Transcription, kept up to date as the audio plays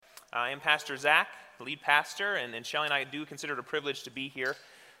I am Pastor Zach, the lead pastor, and Shelly and I do consider it a privilege to be here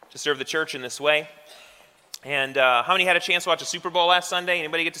to serve the church in this way. And how many had a chance to watch the Super Bowl last Sunday?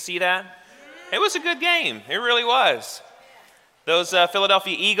 Anybody get to see that? It was a good game. It really was. Those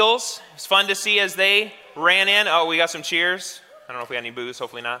Philadelphia Eagles, it was fun to see as they ran in. Oh, we got some cheers. I don't know if we had any boos,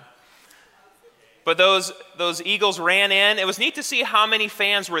 hopefully not. But those Eagles ran in. It was neat to see how many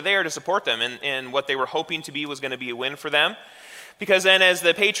fans were there to support them and what they were hoping to be was going to be a win for them. Because then as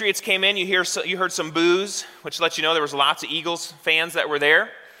the Patriots came in, you heard some boos, which lets you know there was lots of Eagles fans that were there.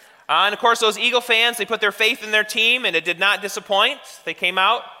 And of course, those Eagle fans, they put their faith in their team, and it did not disappoint. They came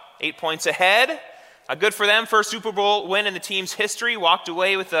out 8 points ahead. Good for them, first Super Bowl win in the team's history, walked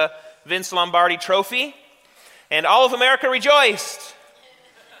away with the Vince Lombardi trophy. And all of America rejoiced.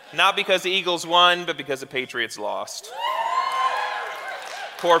 Not because the Eagles won, but because the Patriots lost.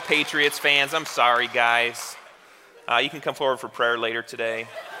 Poor Patriots fans, I'm sorry, guys. You can come forward for prayer later today.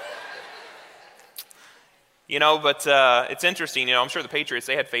 But it's interesting, I'm sure the Patriots,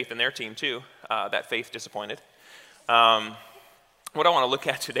 they had faith in their team too. That faith disappointed. What I want to look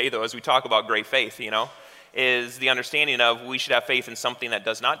at today, though, as we talk about great faith, is the understanding of we should have faith in something that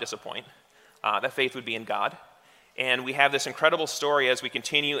does not disappoint. That faith would be in God. And we have this incredible story as we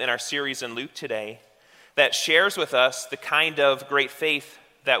continue in our series in Luke today that shares with us the kind of great faith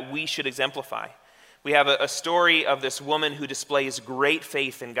that we should exemplify. We have a story of this woman who displays great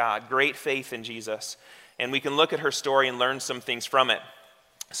faith in God, great faith in Jesus. And we can look at her story and learn some things from it.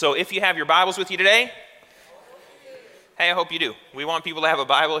 So if you have your Bibles with you today, hey, I hope you do. We want people to have a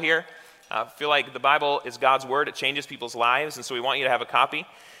Bible here. I feel like the Bible is God's Word. It changes people's lives, and so we want you to have a copy.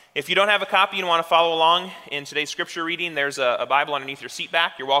 If you don't have a copy and want to follow along in today's scripture reading, there's a Bible underneath your seat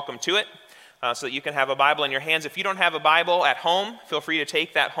back. You're welcome to it so that you can have a Bible in your hands. If you don't have a Bible at home, feel free to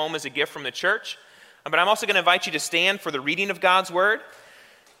take that home as a gift from the church. But I'm also going to invite you to stand for the reading of God's Word,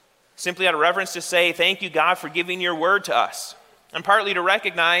 simply out of reverence to say, thank you, God, for giving your Word to us. And partly to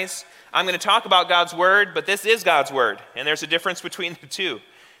recognize I'm going to talk about God's Word, but this is God's Word, and there's a difference between the two.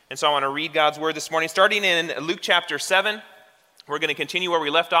 And so I want to read God's Word this morning, starting in Luke chapter 7. We're going to continue where we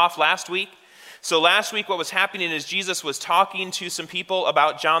left off last week. So last week what was happening is Jesus was talking to some people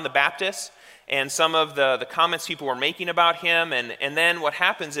about John the Baptist and some of the comments people were making about him. And then what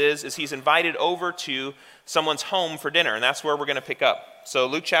happens is he's invited over to someone's home for dinner, and that's where we're going to pick up. So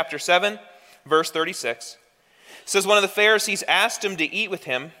Luke chapter 7, verse 36. It says, one of the Pharisees asked him to eat with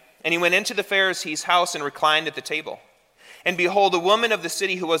him, and he went into the Pharisee's house and reclined at the table. And behold, a woman of the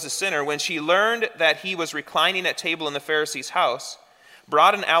city who was a sinner, when she learned that he was reclining at table in the Pharisee's house,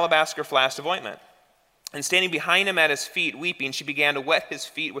 brought an alabaster flask of ointment. And standing behind him at his feet, weeping, she began to wet his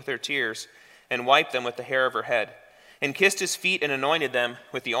feet with her tears and wiped them with the hair of her head, and kissed his feet and anointed them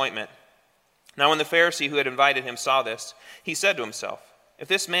with the ointment. Now when the Pharisee who had invited him saw this, he said to himself, if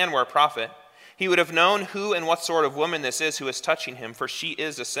this man were a prophet, he would have known who and what sort of woman this is who is touching him, for she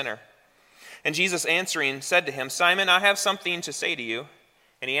is a sinner. And Jesus answering said to him, Simon, I have something to say to you.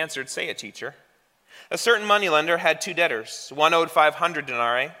 And he answered, say it, teacher. A certain moneylender had 2 debtors. One owed 500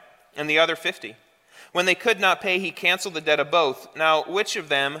 denarii, and the other 50. When they could not pay, he canceled the debt of both. Now, which of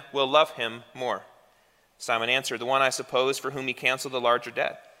them will love him more? Simon answered, the one, I suppose, for whom he canceled the larger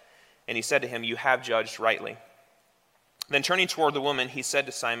debt. And he said to him, you have judged rightly. Then turning toward the woman, he said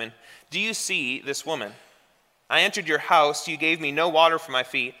to Simon, do you see this woman? I entered your house, you gave me no water for my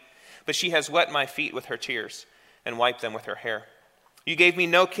feet, but she has wet my feet with her tears and wiped them with her hair. You gave me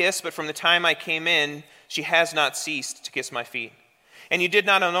no kiss, but from the time I came in, she has not ceased to kiss my feet. And you did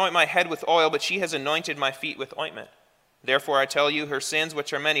not anoint my head with oil, but she has anointed my feet with ointment. Therefore I tell you, her sins,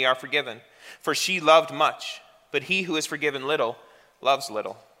 which are many, are forgiven. For she loved much, but he who is forgiven little loves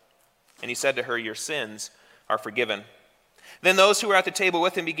little. And he said to her, your sins are forgiven. Then those who were at the table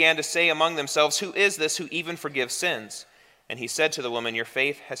with him began to say among themselves, who is this who even forgives sins? And he said to the woman, your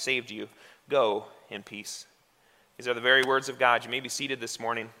faith has saved you. Go in peace. These are the very words of God. You may be seated this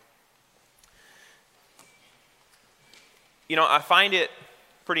morning. I find it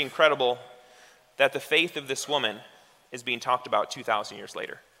pretty incredible that the faith of this woman is being talked about 2,000 years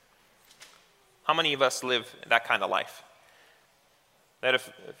later. How many of us live that kind of life? That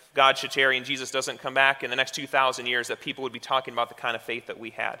if God should tarry and Jesus doesn't come back in the next 2,000 years, that people would be talking about the kind of faith that we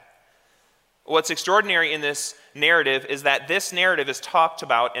had. What's extraordinary in this narrative is that this narrative is talked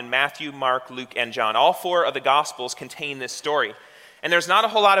about in Matthew, Mark, Luke, and John. All 4 of the Gospels contain this story. And there's not a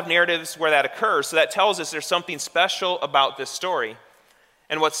whole lot of narratives where that occurs, so that tells us there's something special about this story.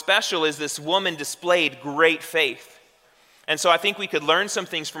 And what's special is this woman displayed great faith. And so I think we could learn some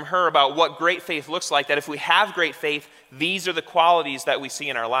things from her about what great faith looks like, that if we have great faith, these are the qualities that we see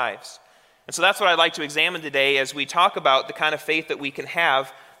in our lives. And so that's what I'd like to examine today as we talk about the kind of faith that we can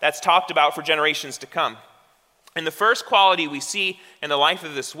have that's talked about for generations to come. And the first quality we see in the life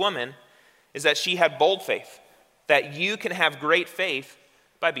of this woman is that she had bold faith, that you can have great faith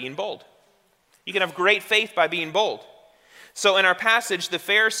by being bold. You can have great faith by being bold. So in our passage, the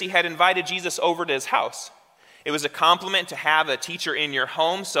Pharisee had invited Jesus over to his house. It was a compliment to have a teacher in your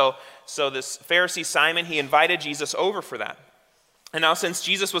home, so this Pharisee Simon, he invited Jesus over for that. And now since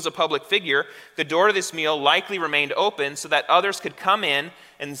Jesus was a public figure, the door to this meal likely remained open so that others could come in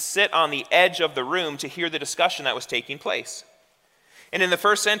and sit on the edge of the room to hear the discussion that was taking place. And in the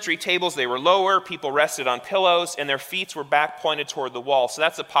first century, tables, they were lower, people rested on pillows, and their feet were back pointed toward the wall. So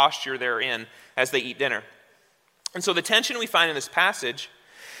that's the posture they're in as they eat dinner. And so the tension we find in this passage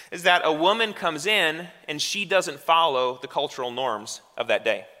is that a woman comes in and she doesn't follow the cultural norms of that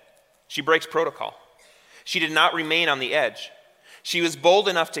day. She breaks protocol. She did not remain on the edge. She was bold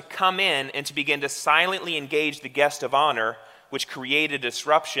enough to come in and to begin to silently engage the guest of honor, which created a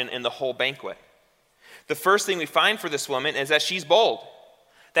disruption in the whole banquet. The first thing we find for this woman is that she's bold,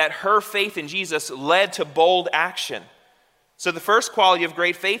 that her faith in Jesus led to bold action. So the first quality of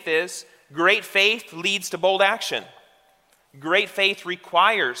great faith is great faith leads to bold action. Great faith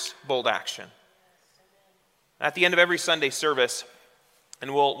requires bold action. At the end of every Sunday service,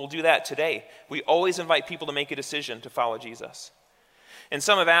 and we'll do that today, we always invite people to make a decision to follow Jesus. And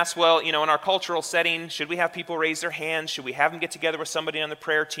some have asked, well, in our cultural setting, should we have people raise their hands? Should we have them get together with somebody on the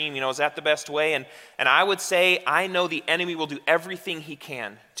prayer team? Is that the best way? And I would say, I know the enemy will do everything he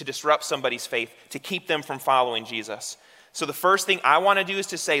can to disrupt somebody's faith, to keep them from following Jesus. So the first thing I want to do is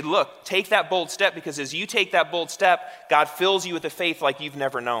to say, look, take that bold step, because as you take that bold step, God fills you with a faith like you've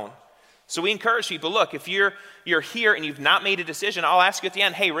never known. So we encourage people, look, if you're here and you've not made a decision, I'll ask you at the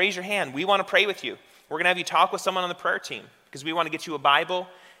end, hey, raise your hand. We want to pray with you. We're going to have you talk with someone on the prayer team, because we want to get you a Bible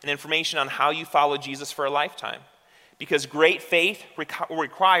and information on how you follow Jesus for a lifetime. Because great faith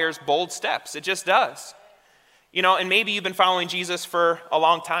requires bold steps. It just does. And maybe you've been following Jesus for a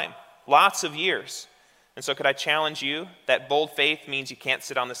long time, lots of years. And so could I challenge you that bold faith means you can't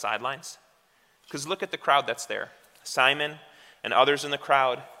sit on the sidelines? Because look at the crowd that's there. Simon and others in the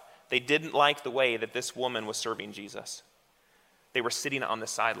crowd, they didn't like the way that this woman was serving Jesus. They were sitting on the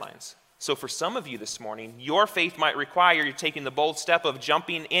sidelines. So for some of you this morning, your faith might require you taking the bold step of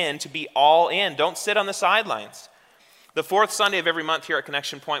jumping in to be all in. Don't sit on the sidelines. The fourth Sunday of every month here at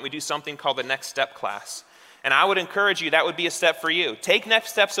Connection Point, we do something called the Next Step class. And I would encourage you, that would be a step for you. Take next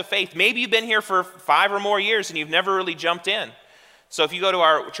steps of faith. Maybe you've been here for 5 or more years and you've never really jumped in. So if you go to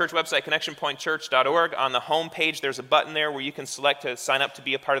our church website, connectionpointchurch.org, on the home page, there's a button there where you can select to sign up to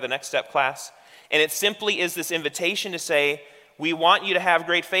be a part of the Next Step class. And it simply is this invitation to say, we want you to have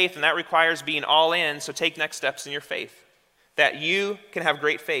great faith, and that requires being all in, so take next steps in your faith. That you can have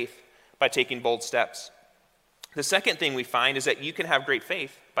great faith by taking bold steps. The second thing we find is that you can have great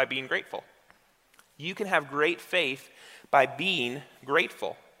faith by being grateful. You can have great faith by being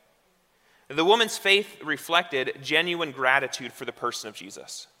grateful. The woman's faith reflected genuine gratitude for the person of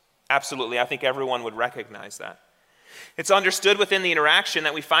Jesus. Absolutely, I think everyone would recognize that. It's understood within the interaction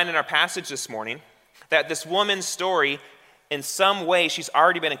that we find in our passage this morning that this woman's story, in some way, she's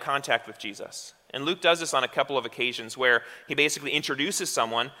already been in contact with Jesus. And Luke does this on a couple of occasions where he basically introduces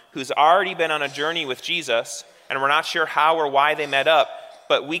someone who's already been on a journey with Jesus, and we're not sure how or why they met up,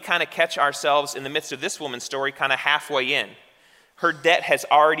 but we kind of catch ourselves in the midst of this woman's story kind of halfway in. Her debt has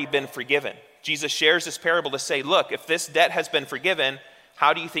already been forgiven. Jesus shares this parable to say, look, if this debt has been forgiven,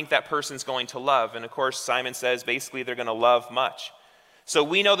 how do you think that person's going to love? And of course, Simon says basically they're going to love much. So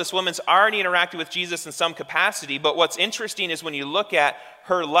we know this woman's already interacted with Jesus in some capacity, but what's interesting is when you look at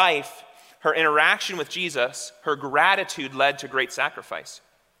her life, her interaction with Jesus, her gratitude led to great sacrifice,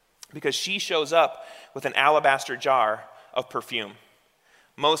 because she shows up with an alabaster jar of perfume.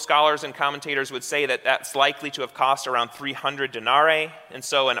 Most scholars and commentators would say that that's likely to have cost around 300 denarii, and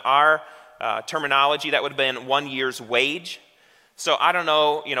so in our terminology, that would have been 1 year's wage. So I don't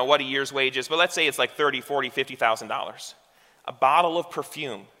know, what a year's wage is, but let's say it's like $30,000, $40,000, $50,000. A bottle of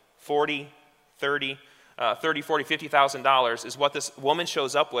perfume, $40,000, $50,000 is what this woman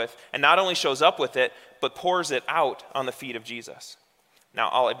shows up with, and not only shows up with it, but pours it out on the feet of Jesus. Now,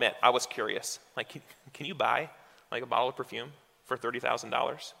 I'll admit, I was curious. Can you buy a bottle of perfume for $30,000? And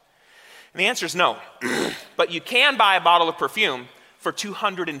the answer is no. But you can buy a bottle of perfume for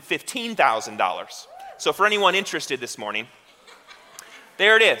 $215,000. So for anyone interested this morning,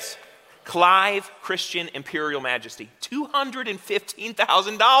 there it is. Clive Christian Imperial Majesty,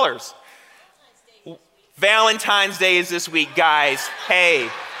 $215,000. Valentine's Day is this week, guys. Hey,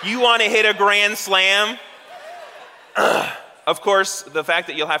 you want to hit a grand slam? Of course, the fact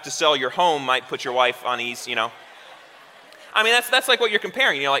that you'll have to sell your home might put your wife on ease, I mean, that's like what you're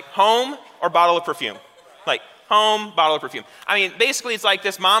comparing. You know, like home or bottle of perfume. Like home, bottle of perfume. I mean, basically it's like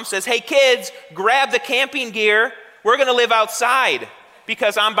this mom says, hey kids, grab the camping gear. We're going to live outside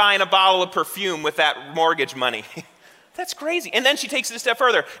because I'm buying a bottle of perfume with that mortgage money. That's crazy. And then she takes it a step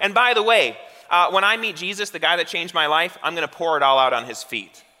further. And by the way, when I meet Jesus, the guy that changed my life, I'm going to pour it all out on his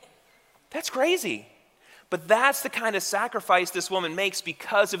feet. That's crazy. But that's the kind of sacrifice this woman makes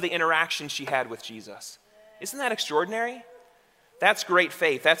because of the interaction she had with Jesus. Isn't that extraordinary? That's great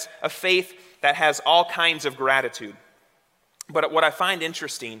faith. That's a faith that has all kinds of gratitude. But what I find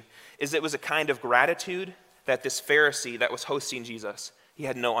interesting is it was a kind of gratitude that this Pharisee that was hosting Jesus, he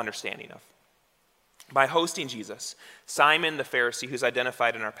had no understanding of. By hosting Jesus, Simon the Pharisee, who's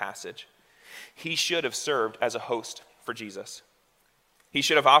identified in our passage, he should have served as a host for Jesus. He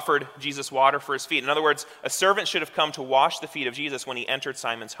should have offered Jesus water for his feet. In other words, a servant should have come to wash the feet of Jesus when he entered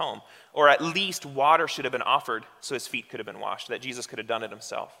Simon's home. Or at least water should have been offered so his feet could have been washed, that Jesus could have done it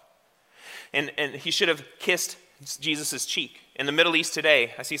himself. And he should have kissed Jesus' cheek. In the Middle East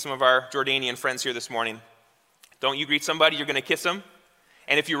today, I see some of our Jordanian friends here this morning. Don't you greet somebody, you're going to kiss them.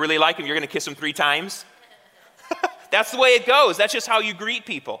 And if you really like them, you're going to kiss them 3 times. That's the way it goes. That's just how you greet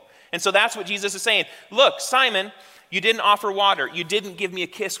people. And so that's what Jesus is saying. Look, Simon, you didn't offer water. You didn't give me a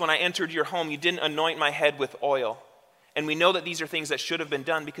kiss when I entered your home. You didn't anoint my head with oil. And we know that these are things that should have been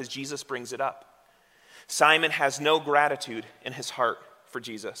done because Jesus brings it up. Simon has no gratitude in his heart for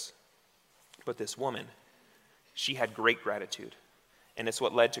Jesus. But this woman, she had great gratitude. And it's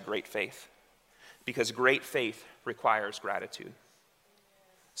what led to great faith. Because great faith requires gratitude.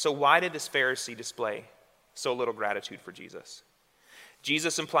 So why did this Pharisee display so little gratitude for Jesus?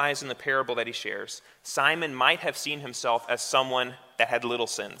 Jesus implies in the parable that he shares, Simon might have seen himself as someone that had little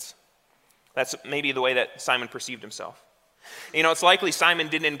sins. That's maybe the way that Simon perceived himself. You know, it's likely Simon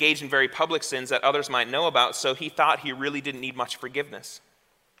didn't engage in very public sins that others might know about, so he thought he really didn't need much forgiveness.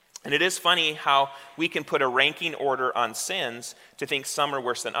 And it is funny how we can put a ranking order on sins to think some are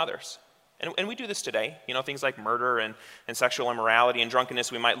worse than others. And we do this today. You know, things like murder and sexual immorality and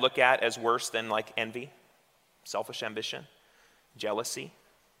drunkenness we might look at as worse than like envy, selfish ambition, jealousy,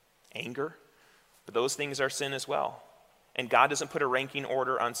 anger. But those things are sin as well. And God doesn't put a ranking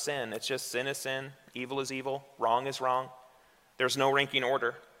order on sin. It's just sin is sin, evil is evil, wrong is wrong. There's no ranking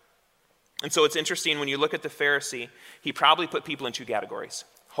order. And so it's interesting when you look at the Pharisee, he probably put people in 2 categories,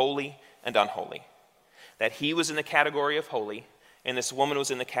 holy and unholy. That he was in the category of holy, and this woman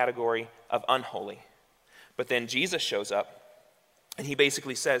was in the category of unholy. But then Jesus shows up, and he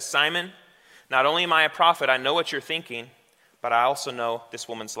basically says, Simon, not only am I a prophet, I know what you're thinking, but I also know this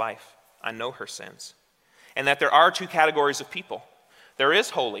woman's life. I know her sins. And that there are 2 categories of people. There is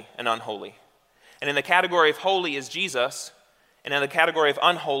holy and unholy. And in the category of holy is Jesus, and in the category of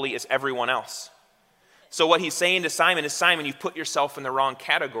unholy is everyone else. So what he's saying to Simon is, Simon, you've put yourself in the wrong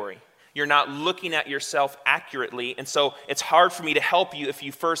category. You're not looking at yourself accurately, and so it's hard for me to help you if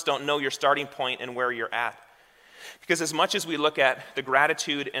you first don't know your starting point and where you're at. Because as much as we look at the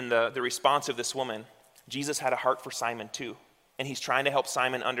gratitude and the response of this woman, Jesus had a heart for Simon too. And he's trying to help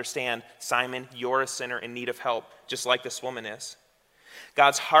Simon understand, Simon, you're a sinner in need of help, just like this woman is.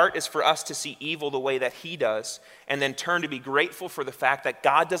 God's heart is for us to see evil the way that he does, and then turn to be grateful for the fact that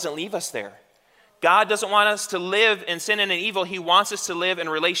God doesn't leave us there. God doesn't want us to live in sin and in evil. He wants us to live in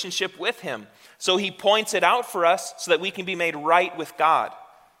relationship with him. So he points it out for us so that we can be made right with God.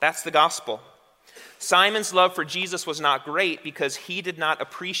 That's the gospel. Simon's love for Jesus was not great because he did not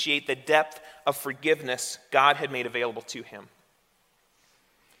appreciate the depth of forgiveness God had made available to him.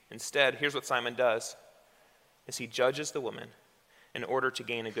 Instead, here's what Simon does, is he judges the woman in order to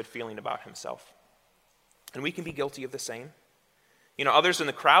gain a good feeling about himself. And we can be guilty of the same. You know, others in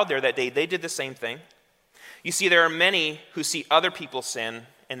the crowd there that day, they did the same thing. You see, there are many who see other people sin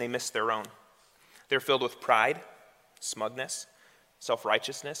and they miss their own. They're filled with pride, smugness,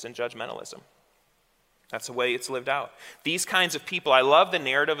 self-righteousness, and judgmentalism. That's the way it's lived out. These kinds of people, I love the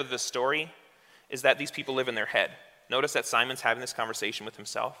narrative of the story, is that these people live in their head. Notice that Simon's having this conversation with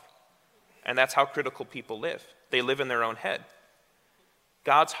himself. And that's how critical people live. They live in their own head.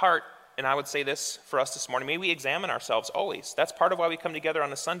 God's heart, and I would say this for us this morning, may we examine ourselves always. That's part of why we come together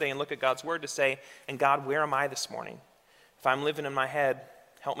on a Sunday and look at God's word to say, and God, where am I this morning? If I'm living in my head,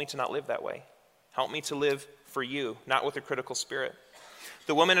 help me to not live that way. Help me to live for you, not with a critical spirit.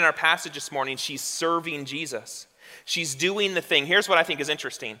 The woman in our passage this morning, she's serving Jesus. She's doing the thing. Here's what I think is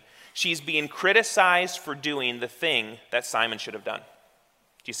interesting. She's being criticized for doing the thing that Simon should have done.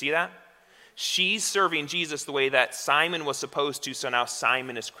 Do you see that? She's serving Jesus the way that Simon was supposed to, so now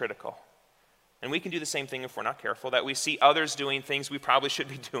Simon is critical. And we can do the same thing if we're not careful, that we see others doing things we probably should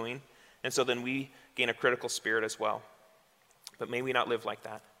be doing, and so then we gain a critical spirit as well. But may we not live like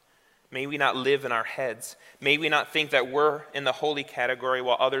that. May we not live in our heads. May we not think that we're in the holy category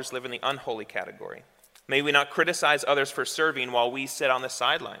while others live in the unholy category. May we not criticize others for serving while we sit on the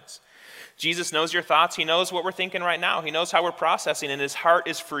sidelines. Jesus knows your thoughts. He knows what we're thinking right now. He knows how we're processing, and his heart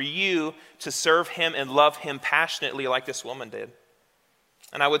is for you to serve him and love him passionately like this woman did.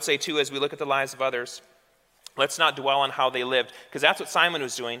 And I would say, too, as we look at the lives of others, let's not dwell on how they lived, because that's what Simon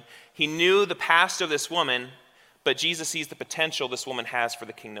was doing. He knew the past of this woman, but Jesus sees the potential this woman has for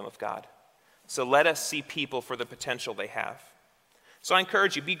the kingdom of God. So let us see people for the potential they have. So I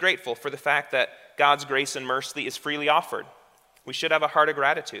encourage you, be grateful for the fact that God's grace and mercy is freely offered. We should have a heart of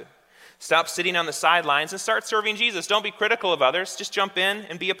gratitude. Stop sitting on the sidelines and start serving Jesus. Don't be critical of others. Just jump in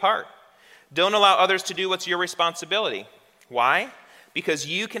and be a part. Don't allow others to do what's your responsibility. Why? Because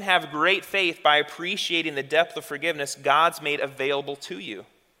you can have great faith by appreciating the depth of forgiveness God's made available to you.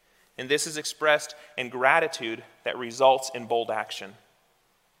 And this is expressed in gratitude that results in bold action.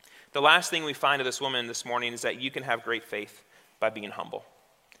 The last thing we find of this woman this morning is that you can have great faith by being humble.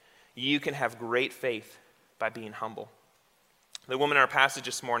 You can have great faith by being humble. The woman in our passage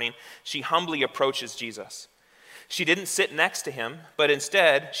this morning, she humbly approaches Jesus. She didn't sit next to him, but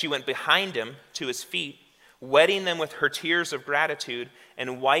instead she went behind him to his feet, wetting them with her tears of gratitude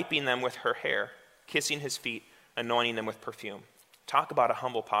and wiping them with her hair, kissing his feet, anointing them with perfume. Talk about a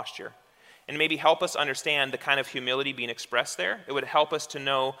humble posture. And maybe help us understand the kind of humility being expressed there. It would help us to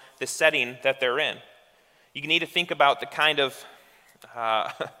know the setting that they're in. You need to think about the kind of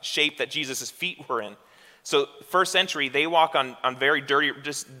shape that Jesus' feet were in. So first century, they walk on very dirty,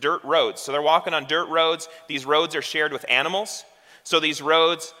 just dirt roads. So they're walking on dirt roads. These roads are shared with animals. So these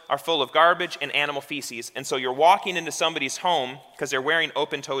roads are full of garbage and animal feces. And so you're walking into somebody's home because they're wearing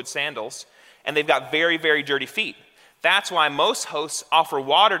open-toed sandals, and they've got very, very dirty feet. That's why most hosts offer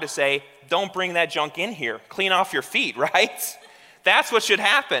water to say, don't bring that junk in here. Clean off your feet, right? That's what should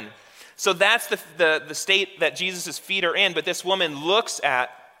happen. So that's the state that Jesus' feet are in. But this woman looks at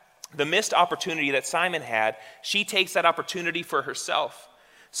the missed opportunity that Simon had. She takes that opportunity for herself.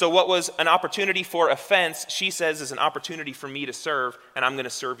 So what was an opportunity for offense, she says, is an opportunity for me to serve, and I'm going to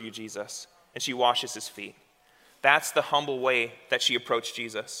serve you, Jesus. And she washes his feet. That's the humble way that she approached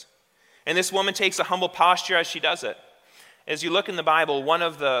Jesus. And this woman takes a humble posture as she does it. As you look in the Bible, one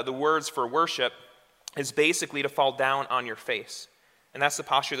of the words for worship is basically to fall down on your face. And that's the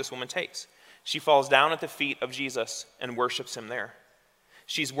posture this woman takes. She falls down at the feet of Jesus and worships him there.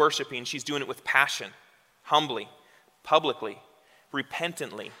 She's worshiping. She's doing it with passion, humbly, publicly,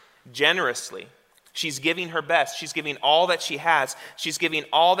 repentantly, generously. She's giving her best. She's giving all that she has. She's giving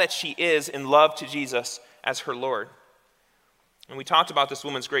all that she is in love to Jesus as her Lord. And we talked about this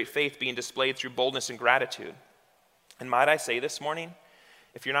woman's great faith being displayed through boldness and gratitude. And might I say this morning,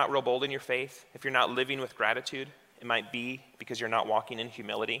 if you're not real bold in your faith, if you're not living with gratitude, it might be because you're not walking in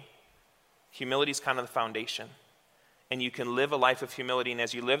humility. Humility is kind of the foundation. And you can live a life of humility. And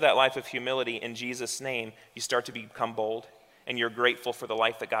as you live that life of humility in Jesus' name, you start to become bold. And you're grateful for the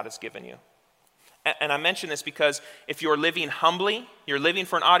life that God has given you. And I mention this because if you're living humbly, you're living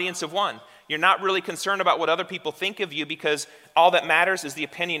for an audience of one. You're not really concerned about what other people think of you because all that matters is the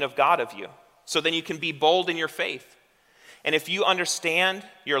opinion of God of you. So then you can be bold in your faith. And if you understand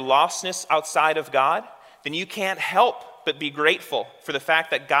your lostness outside of God, then you can't help but be grateful for the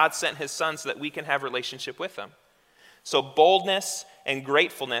fact that God sent his son so that we can have a relationship with him. So boldness and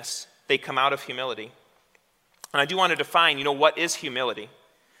gratefulness, they come out of humility. And I do want to define, what is humility?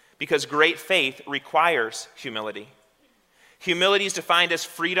 Because great faith requires humility. Humility is defined as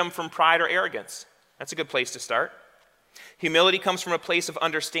freedom from pride or arrogance. That's a good place to start. Humility comes from a place of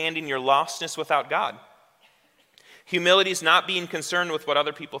understanding your lostness without God. Humility is not being concerned with what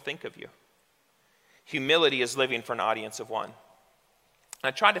other people think of you. Humility is living for an audience of one. And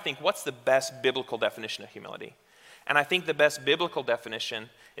I tried to think, what's the best biblical definition of humility? And I think the best biblical definition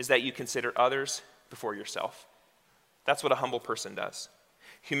is that you consider others before yourself. That's what a humble person does.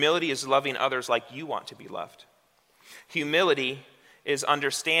 Humility is loving others like you want to be loved. Humility is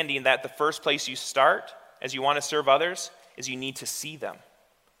understanding that the first place you start as you want to serve others is you need to see them.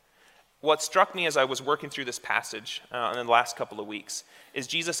 What struck me as I was working through this passage in the last couple of weeks is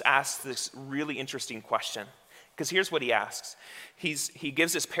Jesus asks this really interesting question. Because here's what he asks. He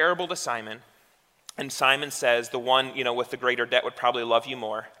gives this parable to Simon, and Simon says, the one with the greater debt would probably love you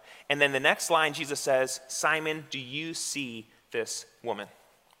more. And then the next line, Jesus says, Simon, do you see this woman?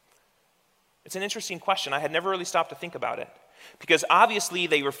 It's an interesting question. I had never really stopped to think about it. Because obviously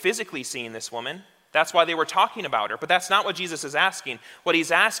they were physically seeing this woman. That's why they were talking about her. But that's not what Jesus is asking. What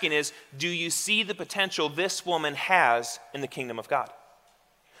he's asking is, do you see the potential this woman has in the kingdom of God?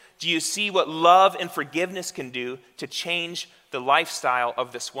 Do you see what love and forgiveness can do to change the lifestyle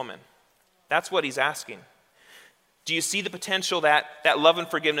of this woman? That's what he's asking. Do you see the potential that love and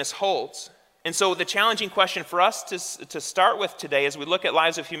forgiveness holds? And so the challenging question for us to start with today as we look at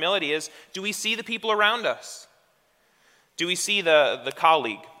lives of humility is, do we see the people around us? Do we see the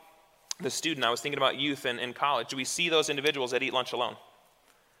colleague, the student? I was thinking about youth in college. Do we see those individuals that eat lunch alone?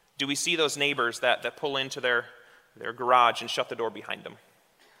 Do we see those neighbors that pull into their garage and shut the door behind them?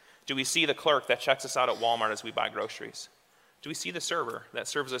 Do we see the clerk that checks us out at Walmart as we buy groceries? Do we see the server that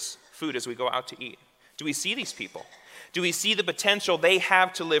serves us food as we go out to eat? Do we see these people? Do we see the potential they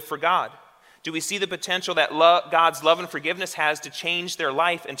have to live for God? Do we see the potential that God's love and forgiveness has to change their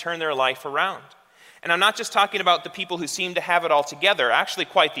life and turn their life around? And I'm not just talking about the people who seem to have it all together, actually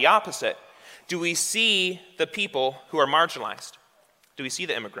quite the opposite. Do we see the people who are marginalized? Do we see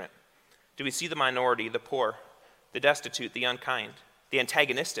the immigrant? Do we see the minority, the poor, the destitute, the unkind, the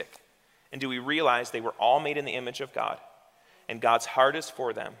antagonistic? And do we realize they were all made in the image of God, and God's heart is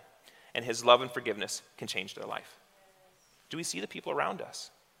for them, and his love and forgiveness can change their life? Do we see the people around us?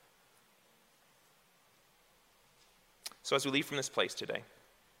 So as we leave from this place today,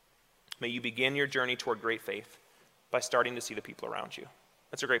 may you begin your journey toward great faith by starting to see the people around you.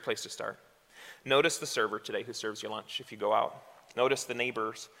 That's a great place to start. Notice the server today who serves you lunch if you go out. Notice the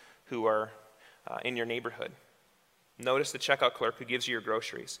neighbors who are in your neighborhood. Notice the checkout clerk who gives you your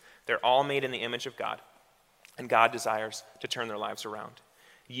groceries. They're all made in the image of God, and God desires to turn their lives around.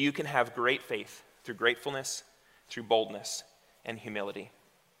 You can have great faith through gratefulness, through boldness, and humility.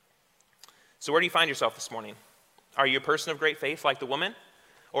 So where do you find yourself this morning? Are you a person of great faith like the woman?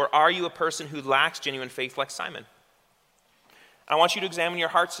 Or are you a person who lacks genuine faith like Simon? I want you to examine your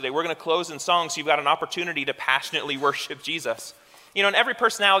hearts today. We're going to close in song, so you've got an opportunity to passionately worship Jesus. You know, and every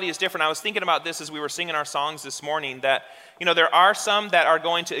personality is different. I was thinking about this as we were singing our songs this morning, that, you know, there are some that are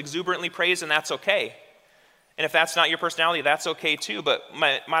going to exuberantly praise, and that's okay. And if that's not your personality, that's okay too. But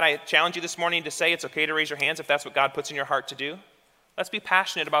might I challenge you this morning to say it's okay to raise your hands if that's what God puts in your heart to do? Let's be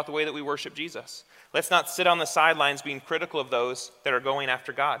passionate about the way that we worship Jesus. Let's not sit on the sidelines being critical of those that are going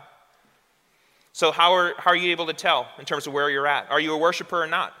after God. So how are you able to tell in terms of where you're at? Are you a worshiper or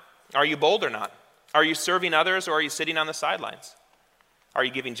not? Are you bold or not? Are you serving others or are you sitting on the sidelines? Are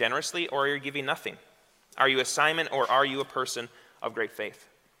you giving generously or are you giving nothing? Are you a Simon or are you a person of great faith?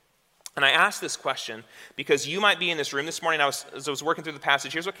 And I ask this question because you might be in this room this morning. As I was working through the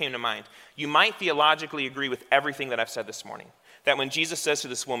passage, here's what came to mind. You might theologically agree with everything that I've said this morning. That when Jesus says to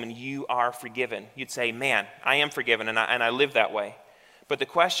this woman, you are forgiven, you'd say, man, I am forgiven and I live that way. But the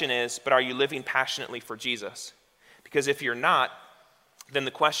question is, but are you living passionately for Jesus? Because if you're not, then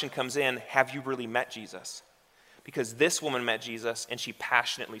the question comes in, have you really met Jesus? Because this woman met Jesus and she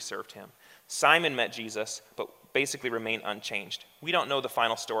passionately served him. Simon met Jesus, but basically remained unchanged. We don't know the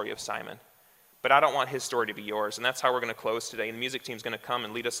final story of Simon, but I don't want his story to be yours. And that's how we're going to close today. And the music team's going to come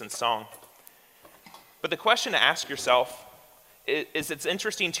and lead us in song. But the question to ask yourself is it's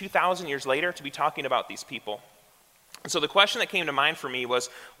interesting 2,000 years later to be talking about these people. So the question that came to mind for me was,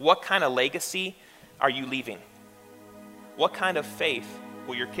 what kind of legacy are you leaving? What kind of faith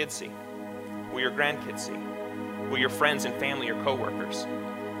will your kids see? Will your grandkids see? Will your friends and family or coworkers?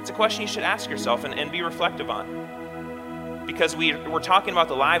 It's a question you should ask yourself and be reflective on. Because we're talking about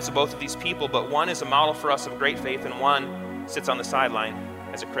the lives of both of these people, but one is a model for us of great faith and one sits on the sideline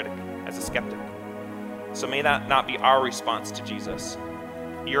as a critic, as a skeptic. So may that not be our response to Jesus.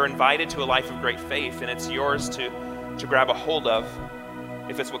 You're invited to a life of great faith, and it's yours to grab a hold of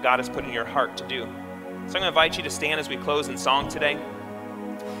if it's what God has put in your heart to do. So I'm going to invite you to stand as we close in song today.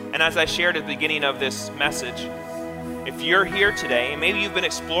 And as I shared at the beginning of this message, if you're here today, maybe you've been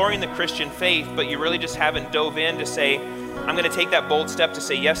exploring the Christian faith, but you really just haven't dove in to say, I'm going to take that bold step to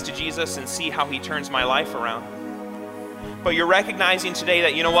say yes to Jesus and see how he turns my life around. But you're recognizing today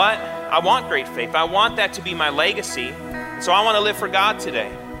that, you know what? I want great faith. I want that to be my legacy. So I want to live for God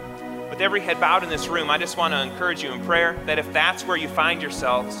today. With every head bowed in this room, I just want to encourage you in prayer that if that's where you find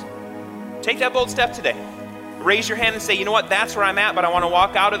yourselves, take that bold step today. Raise your hand and say, you know what? That's where I'm at, but I want to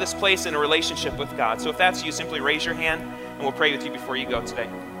walk out of this place in a relationship with God. So if that's you, simply raise your hand and we'll pray with you before you go today.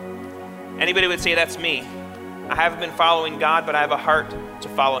 Anybody would say, that's me. I haven't been following God, but I have a heart to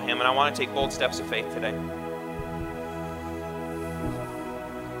follow him, and I want to take bold steps of faith today.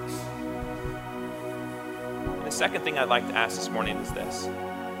 The second thing I'd like to ask this morning is this.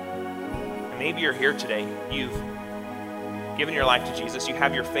 And maybe you're here today, you've given your life to Jesus, you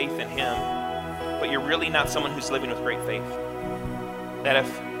have your faith in him, but you're really not someone who's living with great faith. That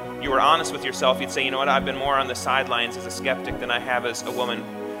if you were honest with yourself, you'd say, you know what, I've been more on the sidelines as a skeptic than I have as a woman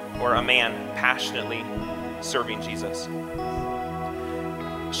or a man passionately serving Jesus.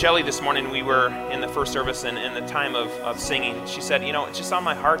 Shelley, this morning, we were in the first service and in the time of singing. She said, it's just on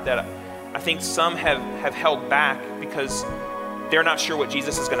my heart that I think some have held back because they're not sure what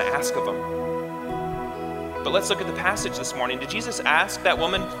Jesus is going to ask of them. But let's look at the passage this morning. Did Jesus ask that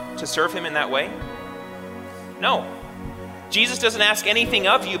woman to serve him in that way? No. Jesus doesn't ask anything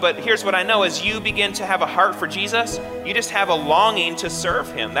of you, but here's what I know. As you begin to have a heart for Jesus, you just have a longing to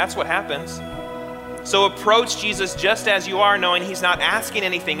serve him. That's what happens. So approach Jesus just as you are, knowing he's not asking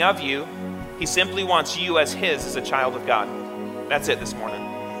anything of you. He simply wants you as his, as a child of God. That's it this morning.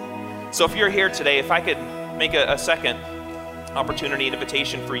 So if you're here today, if I could make a second opportunity, an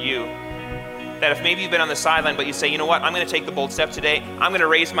invitation for you, that if maybe you've been on the sideline, but you say, you know what, I'm going to take the bold step today. I'm going to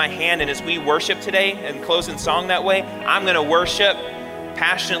raise my hand, and as we worship today and close in song that way, I'm going to worship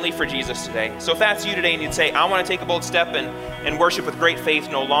passionately for Jesus today. So if that's you today and you'd say, I want to take a bold step and worship with great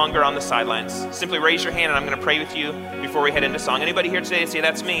faith, no longer on the sidelines, simply raise your hand and I'm going to pray with you before we head into song. Anybody here today say,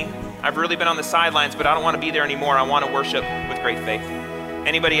 that's me. I've really been on the sidelines, but I don't want to be there anymore. I want to worship with great faith.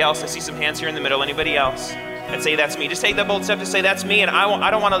 Anybody else? I see some hands here in the middle. Anybody else? And say, that's me. Just take that bold step to say, that's me, and I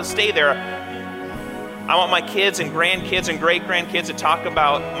don't want to stay there. I want my kids and grandkids and great-grandkids to talk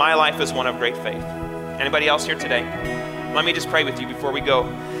about my life as one of great faith. Anybody else here today? Let me just pray with you before we go.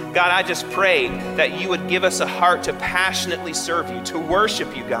 God, I just pray that you would give us a heart to passionately serve you, to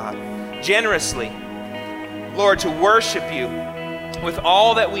worship you, God, generously. Lord, to worship you with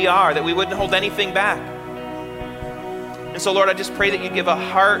all that we are, that we wouldn't hold anything back. And so, Lord, I just pray that you give a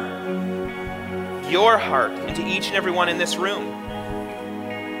heart, your heart, into each and every one in this room,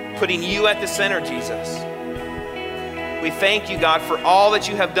 putting you at the center, Jesus. We thank you, God, for all that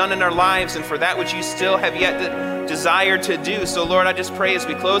you have done in our lives and for that which you still have yet desired to do. So, Lord, I just pray as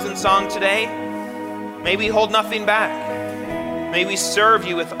we close in song today, may we hold nothing back. May we serve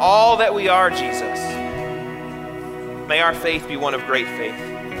you with all that we are, Jesus. May our faith be one of great faith.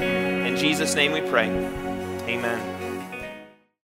 In Jesus' name we pray. Amen.